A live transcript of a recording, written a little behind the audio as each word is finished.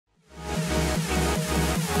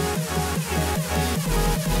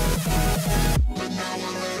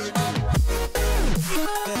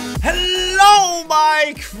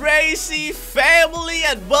crazy family,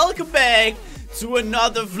 and welcome back to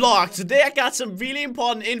another vlog. Today I got some really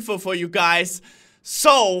important info for you guys,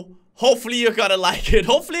 so hopefully you're gonna like it.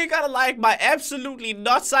 Hopefully you're gonna like my absolutely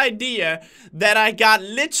nuts idea that I got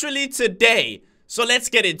literally today. So let's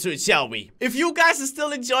get into it, shall we? If you guys are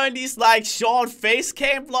still enjoying these like short face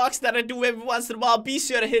cam vlogs that I do every once in a while, be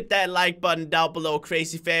sure to hit that like button down below,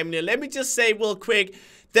 crazy family. Let me just say real quick,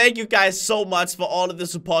 thank you guys so much for all of the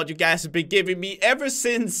support you guys have been giving me ever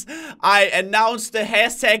since I announced the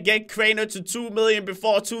hashtag get Crainer to 2 million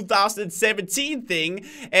before 2017 thing.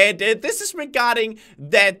 And this is regarding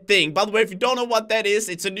that thing. By the way, if you don't know what that is,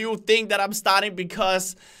 it's a new thing that I'm starting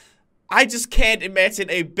because I just can't imagine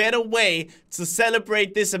a better way to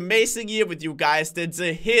celebrate this amazing year with you guys than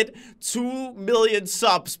to hit 2 million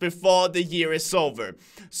subs before the year is over.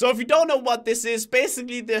 So if you don't know what this is,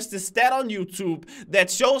 basically there's this stat on YouTube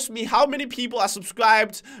that shows me how many people are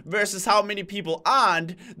subscribed versus how many people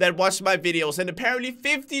aren't that watch my videos. And apparently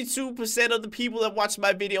 52% of the people that watch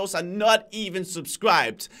my videos are not even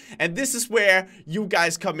subscribed. And this is where you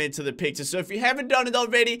guys come into the picture. So if you haven't done it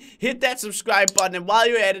already, hit that subscribe button. And while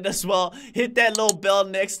you're at it as well, hit that little bell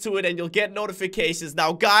next to it and you'll get notifications.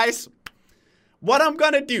 Now guys, what I'm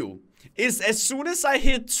gonna do is as soon as I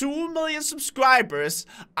hit 2 million subscribers,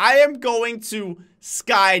 I am going to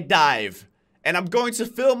skydive. And I'm going to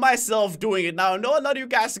film myself doing it. Now I know a lot of you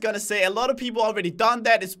guys are gonna say a lot of people already done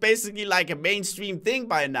that. It's basically like a mainstream thing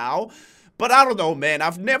by now. But I don't know, man.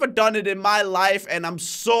 I've never done it in my life, and I'm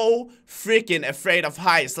so freaking afraid of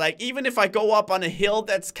heights. Like, even if I go up on a hill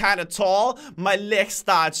that's kind of tall, my legs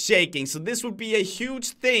start shaking. So this would be a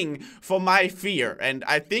huge thing for my fear. And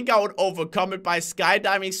I think I would overcome it by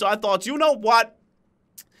skydiving. So I thought, you know what?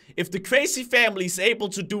 If the crazy family is able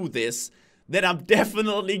to do this, then I'm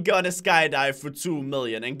definitely gonna skydive for 2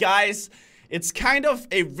 million. And guys, it's kind of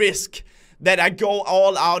a risk that I go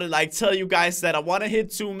all out and like tell you guys that I want to hit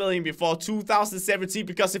 2 million before 2017,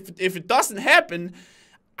 because if it doesn't happen,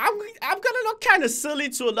 I'm gonna look kind of silly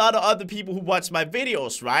to a lot of other people who watch my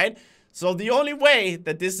videos, right? So the only way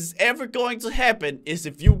that this is ever going to happen is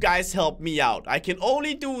if you guys help me out. I can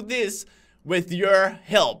only do this with your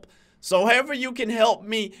help. So however you can help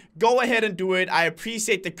me, go ahead and do it. I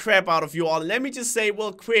appreciate the crap out of you all. Let me just say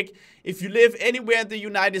real quick, if you live anywhere in the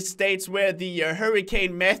United States where the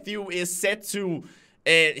Hurricane Matthew is set to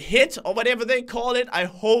hit, or whatever they call it, I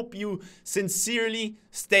hope you sincerely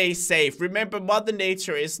stay safe. Remember, Mother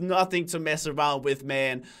Nature is nothing to mess around with,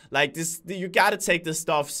 man. Like this, you gotta take this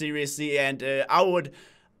stuff seriously, and I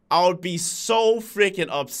would be so freaking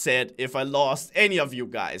upset if I lost any of you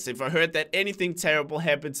guys, if I heard that anything terrible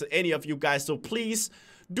happened to any of you guys. So please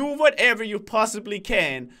do whatever you possibly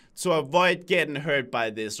can to avoid getting hurt by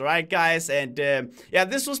this, alright guys? And yeah,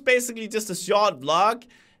 this was basically just a short vlog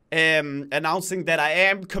announcing that I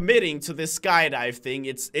am committing to this skydive thing.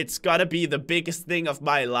 It's gotta be the biggest thing of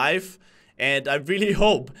my life, and I really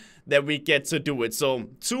hope that we get to do it. So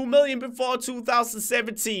 2 million before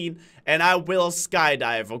 2017, and I will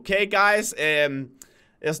skydive, okay guys?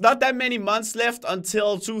 There's not that many months left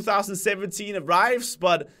until 2017 arrives,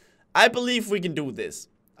 but I believe we can do this.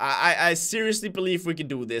 I seriously believe we can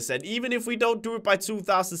do this. And even if we don't do it by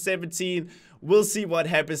 2017, we'll see what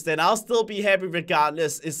happens then. I'll still be happy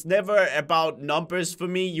regardless. It's never about numbers for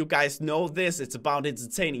me. You guys know this. It's about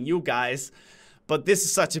entertaining you guys. But this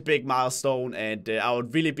is such a big milestone, and I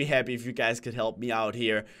would really be happy if you guys could help me out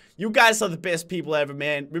here. You guys are the best people ever,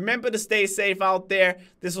 man. Remember to stay safe out there.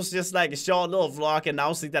 This was just like a short little vlog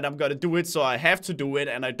announcing that I'm gonna do it, so I have to do it,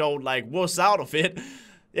 and I don't like wuss out of it.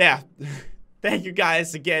 Yeah. Thank you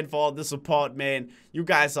guys again for all the support, man. You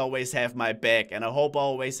guys always have my back, and I hope I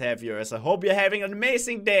always have yours. I hope you're having an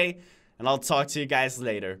amazing day, and I'll talk to you guys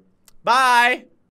later. Bye!